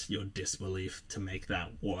suspend your disbelief to make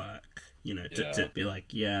that work. To Yeah, be like,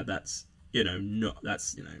 yeah, that's no,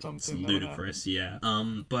 that's it's something that would happen. ludicrous. Yeah.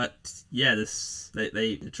 But yeah, they're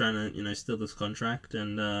trying to steal this contract,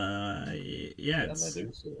 and yeah, And they it's do.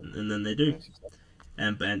 So, and then they do,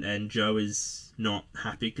 and Joe is not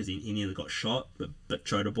happy because he nearly got shot, but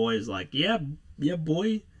Chota Boy is like, yeah, yeah,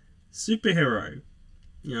 boy, superhero,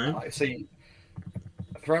 you know. I see.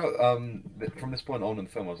 Throughout from this point on in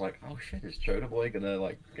the film, I was like, oh shit, is Choda Boy gonna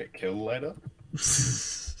like get killed later?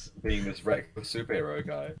 Being this reckless superhero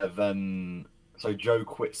guy. And then so Joe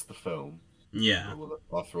quits the film Yeah,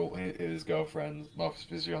 after all his girlfriend,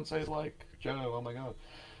 after his fiance is like, Joe, oh my god.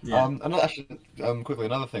 yeah. And actually, quickly,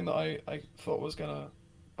 another thing that I thought was gonna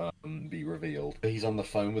be revealed. He's on the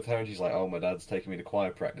phone with her, and she's like, "Oh, my dad's taking me to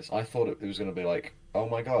choir practice." I thought it was gonna be like, "Oh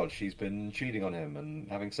my god, she's been cheating on him and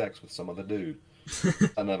having sex with some other dude."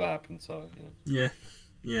 That never happened. So Yeah,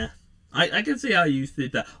 yeah. I can see how you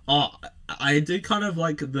think that. Oh, I do kind of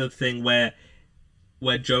like the thing where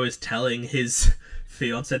Joe is telling his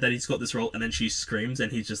fiance that he's got this role, and then she screams,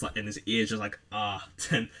 and he's just like in his ears, just like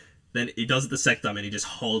then he does it the second time, and he just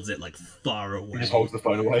holds it like far he just away, holds the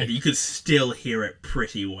phone and away. you could still hear it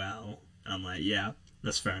pretty well. And I'm like, yeah,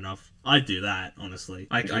 that's fair enough. I'd do that honestly.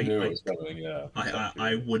 Because you knew it was coming. Yeah, I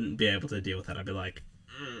exactly. wouldn't be able to deal with that. I'd be like,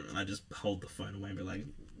 I just hold the phone away and be like,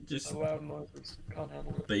 The just. loud noises can't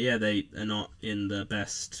handle it. But yeah, they are not in the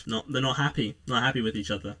best. They're not happy with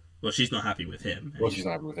each other. Well, she's not happy with him. And Well, she's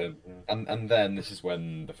not happy with him. Yeah. And then this is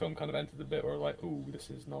when the film kind of entered the bit where like, oh, this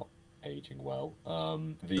is not aging well.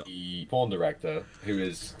 The porn director, who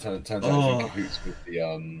is turns out is in oh, cahoots with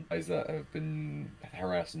the guys that have been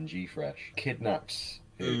harassing G Fresh, kidnaps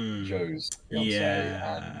Joe's fiance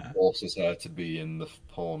and yeah, forces her to be in the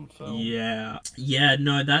porn film. yeah.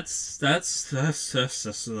 No, that's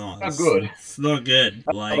not. Not good. It's not good.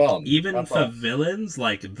 Not Like on. even That's for off. villains,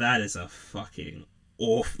 like that is a fucking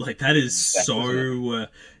off. Like that is Death, isn't it? so.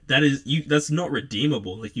 That is you. That's not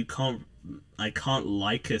redeemable. Like you can't. I can't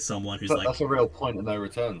like someone who's But like, that's a real point of no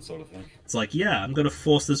return sort of thing. it's like, yeah, I'm gonna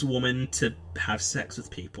force this woman to have sex with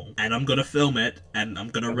people, and I'm gonna film it, and I'm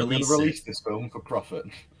gonna And we're going to release it. release this film for profit.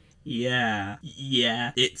 Yeah,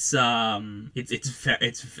 yeah. It's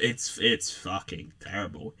fucking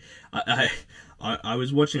terrible. I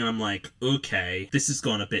was watching and I'm like, okay, this has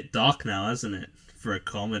gone a bit dark now, hasn't it? For a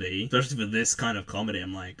comedy, especially for this kind of comedy,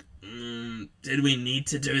 I'm like, did we need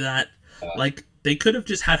to do that? Like, they could have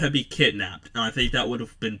just had her be kidnapped, and I think that would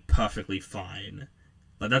have been perfectly fine.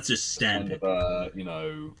 Like, that's just Kind of,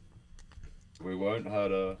 standard. we won't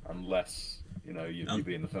hurt her unless, you Um,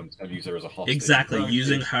 be in the film and use her as a hostage. exactly,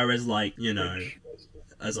 using her as like, Bridge,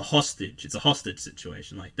 as a hostage. It's a hostage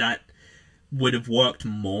situation like that would have worked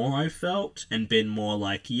more, I felt, and been more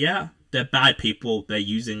like, yeah, they're bad people. They're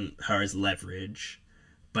using her as leverage,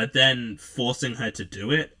 but then forcing her to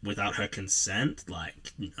do it without her consent,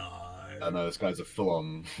 like I no. know this guy's a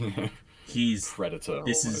full-on He's predator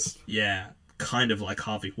this is almost. yeah, kind of like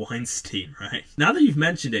Harvey Weinstein, right? Now that you've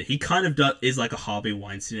mentioned it, he kind of is like a Harvey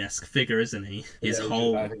Weinstein-esque figure, isn't he? His Yeah, I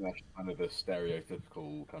whole think that's kind of the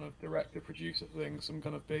stereotypical kind of director producer thing. Some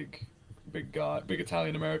kind of big guy, big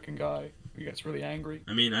Italian American guy who gets really angry,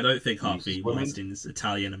 I mean, I don't think uses Harvey women. Weinstein is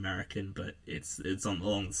Italian American, but it's on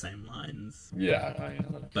along the same lines. Yeah, I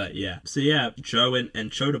know. But yeah, so yeah, Joe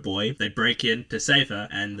and Chota Boy, they break in to save her,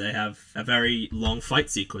 and they have a very long fight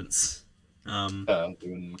sequence.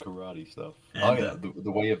 Doing karate stuff. Oh And yeah,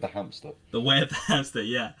 the way of the hamster. the way of the hamster,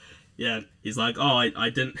 yeah, yeah. He's like, oh, I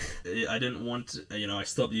didn't want, I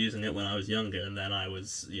stopped using it when I was younger, and then I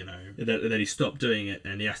was, then he stopped doing it,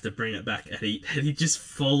 and he has to bring it back, and he just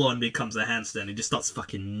full on becomes a hamster, and he just starts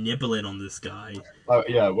fucking nibbling on this guy. Oh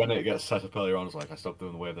yeah, when it gets set up earlier on, it's like I stopped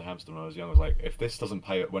doing the way of the hamster when I was young. I was like, if this doesn't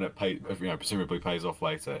pay, when it pay, if, presumably pays off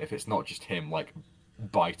later, if it's not just him like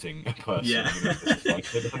biting a person, Yeah. I'm gonna be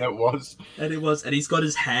disappointed. And it was. And he's got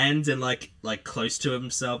his hands and like close to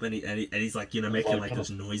himself, and he's like It was making like like kind those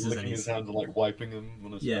of noises, and licking his he's hands and like wiping them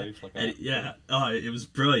on his yeah, face, like and that. yeah, oh, it was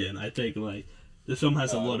brilliant. I think like the film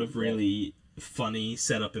has a It lot was of great. really funny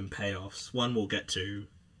setup and payoffs. One we'll get to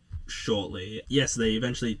shortly. Yes, they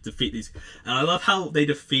eventually defeat these, and I love how they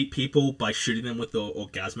defeat people by shooting them with the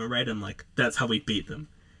orgasmo rate. And like that's how we beat them,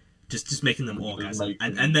 just making them Just orgasm, make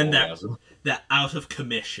and them then orgasm. they're out of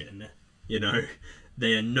commission. You know,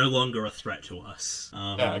 they are no longer a threat to us.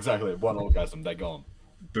 Yeah, exactly. One orgasm, they're gone.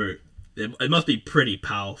 But it must be pretty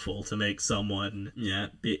powerful to make someone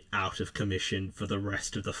be out of commission for the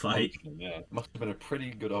rest of the fight. Functioning, yeah. Must have been a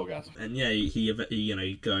pretty good orgasm. And yeah,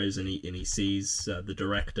 he goes and he sees the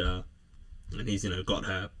director, and he's got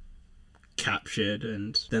her captured,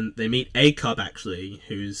 and then they meet A Cub actually,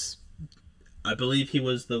 who's I believe he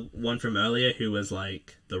was the one from earlier who was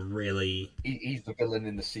like the really He's the villain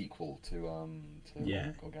in the sequel to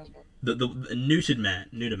yeah Orgasmo. the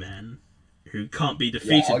neuter man who can't be Yeah, oh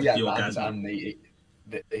defeated with yeah, the and, orgasm.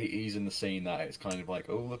 he's in the scene that it's kind of like,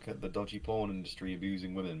 oh look at the dodgy porn industry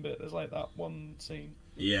abusing women bit. There's like that one scene.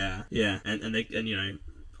 Yeah, yeah, and they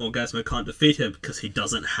Orgasmo can't defeat him because he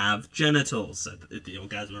doesn't have genitals, so the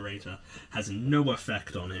Orgasmerator has no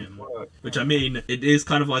effect on him. Which I mean, it is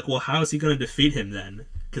kind of like, well, how is he going to defeat him then?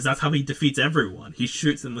 Because that's how he defeats everyone. He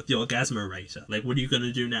shoots them with the Orgasmerator. Like, what are you going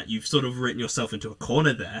to do now? You've sort of written yourself into a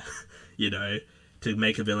corner there, you know, to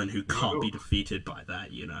make a villain who can't be defeated by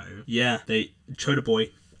that, you know. Yeah, Chota Boy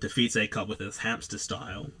defeats A Cup with his hamster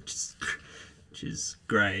style, which is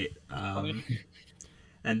great.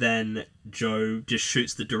 And then Joe just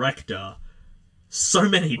shoots the director so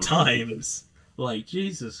many times. Like,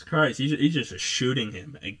 Jesus Christ, he's just shooting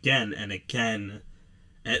him again and again.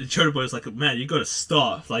 And Chota Boy's like, man, you gotta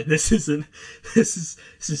stop. Like, this isn't, this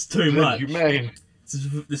is too much. Inhumane.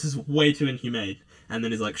 This is way too inhumane. And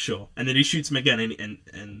then he's like, sure. And then he shoots him again,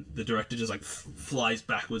 and the director just like flies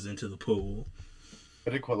backwards into the pool.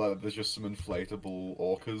 I did quite like that. There's just some inflatable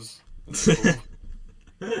orcas in the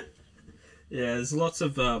pool. Yeah, there's lots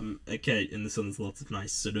of okay, in this one there's lots of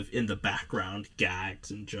nice sort of in the background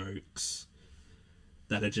gags and jokes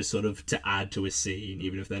that are just sort of to add to a scene,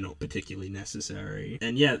 even if they're not particularly necessary.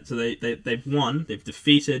 And yeah, so they've won, they've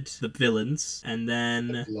defeated the villains, and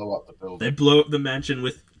then Blow up the building. they blow up the mansion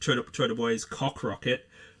with Chota Boy's cock rocket,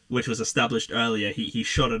 which was established earlier. He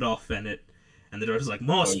shot it off, and the director's like,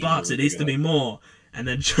 more sparks, it needs to be more. And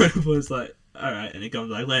then Chota Boy's like, all right, and it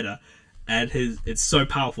comes like later, and it's so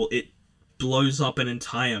powerful it blows up an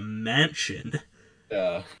entire mansion.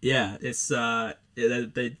 Yeah. Yeah, it's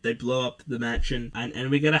they blow up the mansion, and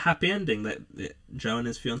we get a happy ending that Joe and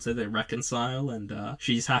his fiance they reconcile, and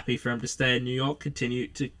she's happy for him to stay in New York, continue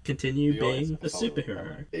being a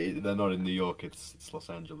superhero. They're not in New York. It's Los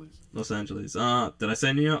Angeles. Los Angeles. Did I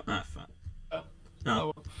say New York? Ah, fuck. Yeah.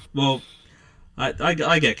 Oh, well,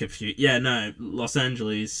 I get confused. Yeah, no, Los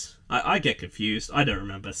Angeles. I get confused. I don't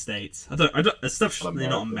remember states. I don't. Especially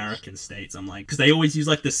not American states. I'm like, because they always use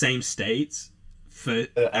like the same states for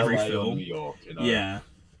every LA film. Or New York, you know. Yeah,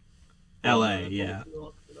 L.A. Yeah, New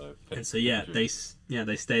York, you know, and so yeah, they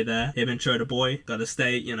stay there. Him and Chota Boy got to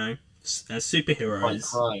stay, as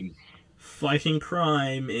superheroes fighting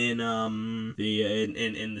crime in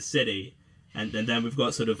in the city, and then we've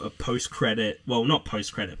got sort of a post credit. Well, not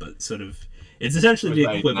post credit, but sort of. It's essentially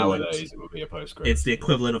the equivalent. Nowadays, it would be a post-credit. It's the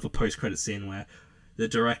equivalent of a post-credit scene where the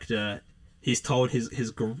director he's told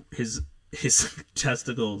his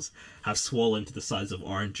testicles have swollen to the size of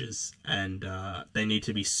oranges, and they need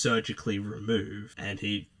to be surgically removed. And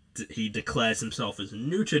he he declares himself as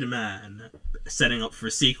neutered man, setting up for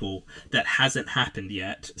a sequel that hasn't happened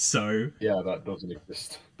yet. So Yeah, that doesn't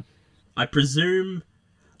exist. I presume.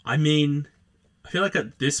 I mean, I feel like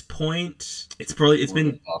at this point, it's probably We're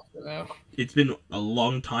a bit past it now. it's been a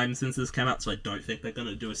long time since this came out, so I don't think they're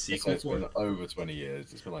gonna do a I'd say sequel it's for been it. over 20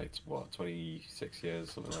 years. It's been like, what, 26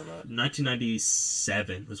 years, something like that?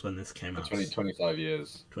 1997 was when this came out. 25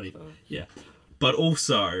 years. 20, So. yeah. But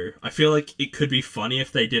also, I feel like it could be funny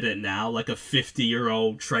if they did it now, like a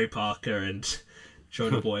 50-year-old Trey Parker and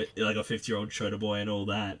Chota Boy, like a 50-year-old Chota Boy and all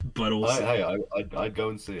that. But also, I'd go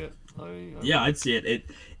and see it. yeah, I'd see it.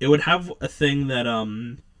 It would have a thing that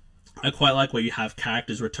I quite like, where you have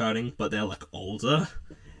characters returning, but they're like older,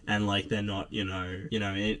 and like they're not,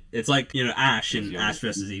 it's like Ash in Ash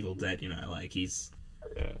versus Evil Dead, like he's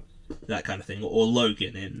that kind of thing, or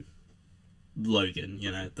Logan in Logan,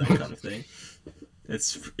 that kind of thing.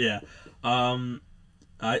 It's yeah.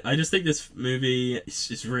 I just think this movie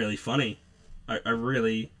is really funny. I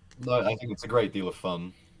really. No, I think it's a great deal of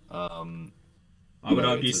fun. I would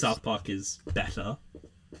argue South Park is better,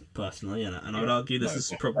 personally, and I would argue this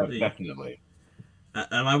is probably definitely.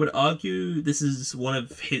 And I would argue this is one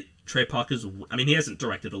of Trey Parker's. I mean, he hasn't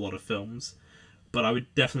directed a lot of films, but I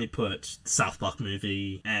would definitely put the South Park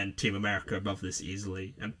movie and Team America above this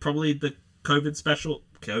easily, and probably the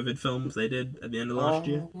COVID films they did at the end of last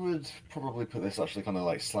year. I would probably put this actually kind of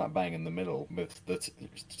like slap bang in the middle, with the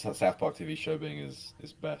South Park TV show being is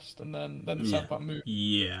best, and then the South Park movie.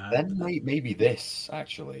 Yeah. Then maybe this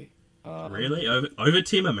actually. Really? Over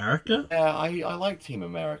Team America? Yeah, I like Team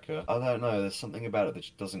America. I don't know. There's something about it that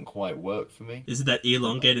just doesn't quite work for me. Is it that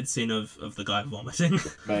elongated scene of the guy vomiting?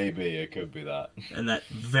 Maybe it could be that. And that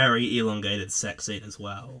very elongated sex scene as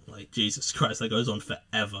well. Like, Jesus Christ, that goes on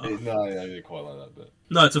forever. No, I didn't quite like that bit.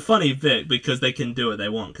 No, it's a funny bit because they can do what they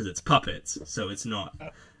want because it's puppets, so it's not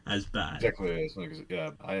as bad. Exactly. Yeah,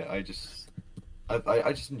 I just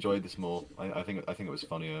enjoyed this more. I think it was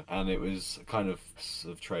funnier, and it was kind of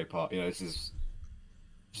Trey Park. This is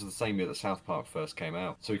the same year that South Park first came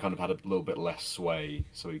out, so he kind of had a little bit less sway,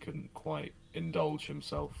 so he couldn't quite indulge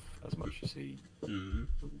himself as much as he.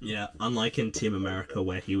 Yeah, unlike in Team America,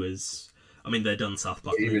 where he was. I mean, they'd done South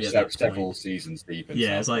Park. He was several seasons deep in. Yeah,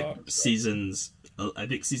 South it's like Park, seasons. I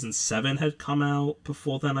think season 7 had come out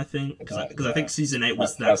before then. I think because I think season 8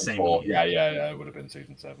 was that same year. Yeah, it would have been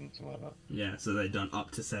season 7, something like that. Yeah, so they'd done up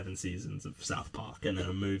to 7 seasons of South Park and then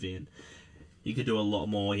a movie, and he could do a lot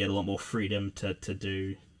more. He had a lot more freedom to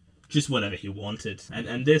do just whatever he wanted.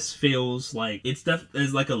 And this feels like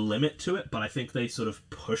there's like a limit to it, but I think they sort of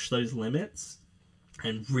push those limits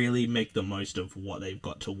and really make the most of what they've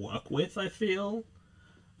got to work with, I feel.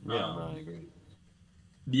 Yeah, I agree.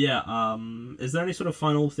 Yeah, is there any sort of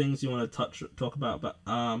final things you want to talk about? But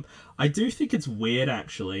I do think it's weird,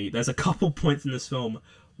 actually. There's a couple points in this film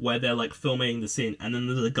where they're like filming the scene, and then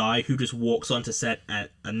there's a guy who just walks onto set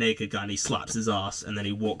at a naked guy and he slaps his ass, and then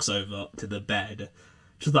he walks over to the bed.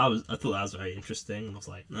 I thought that was very interesting, and I was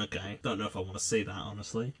like, okay, don't know if I want to see that,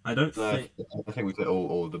 honestly. I think we hit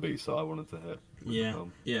all of the beats that I wanted to hit.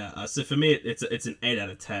 Yeah. So for me, it's an 8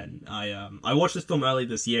 out of 10. I watched this film early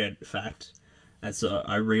this year, in fact, and so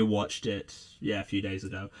I rewatched it a few days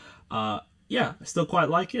ago. I still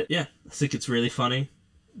quite like it. Yeah, I think it's really funny.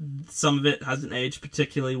 Some of it hasn't aged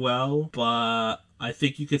particularly well, but I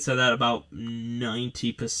think you could say that about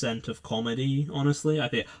 90% of comedy, honestly. I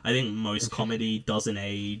think most comedy doesn't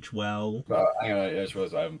age well. Hang on, I just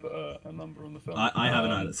realised I haven't put a number on the film. I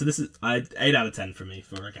haven't either. So this is 8 out of 10 for me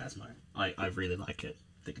for Orgasmo. I really like it.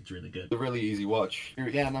 I think it's really good. It's a really easy watch.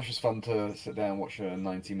 Yeah, and that's just fun to sit down and watch a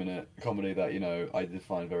 90-minute comedy that, I did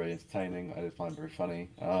find very entertaining. I did find very funny.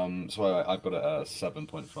 So I've got it at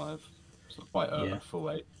 7.5. So quite a full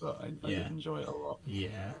 8, but I did enjoy it a lot.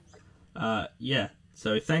 Yeah.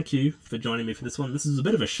 So thank you for joining me for this one. This is a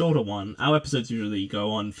bit of a shorter one. Our episodes usually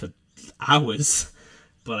go on for hours,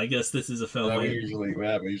 but I guess this is a film. We usually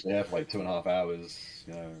have like 2.5 hours.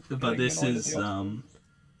 But this is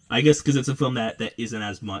I guess because it's a film that there isn't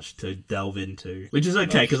as much to delve into, which is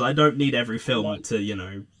okay because I don't need every film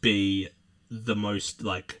to be the most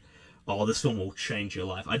like, oh, this film will change your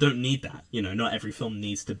life. I don't need that. Not every film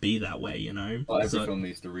needs to be that way. Not every film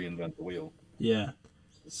needs to reinvent the wheel. Yeah.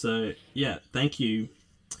 So thank you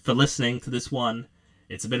for listening to this one.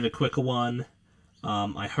 It's a bit of a quicker one.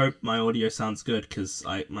 I hope my audio sounds good because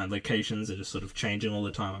my locations are just sort of changing all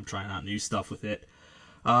the time. I'm trying out new stuff with it.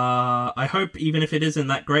 I hope even if it isn't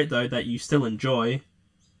that great though, that you still enjoy.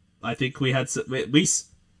 I think we had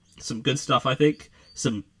some good stuff. I think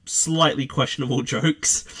some slightly questionable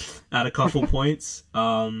jokes at a couple points.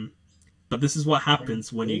 But this is what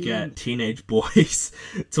happens when you get teenage boys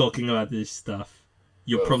talking about this stuff.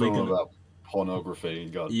 You're probably Film gonna, about pornography.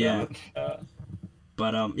 God yeah. damn it.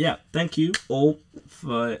 But yeah, thank you all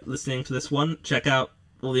for listening to this one. Check out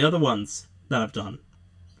all the other ones that I've done.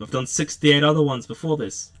 I've done 68 other ones before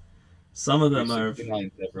this. Some of them are of,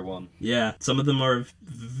 69th, everyone. yeah, some of them are of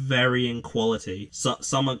varying quality.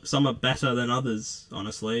 Some are better than others,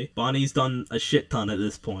 honestly. Barney's done a shit ton at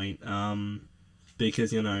this point.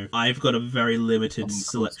 Because I've got a very limited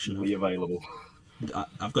selection of available.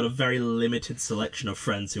 I've got a very limited selection of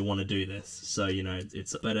friends who want to do this. So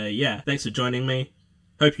it's but yeah, thanks for joining me.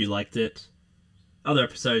 Hope you liked it. Other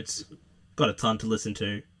episodes, got a ton to listen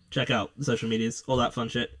to. Check out the social medias, all that fun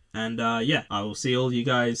shit. And yeah, I will see all you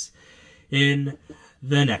guys in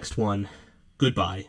the next one. Goodbye.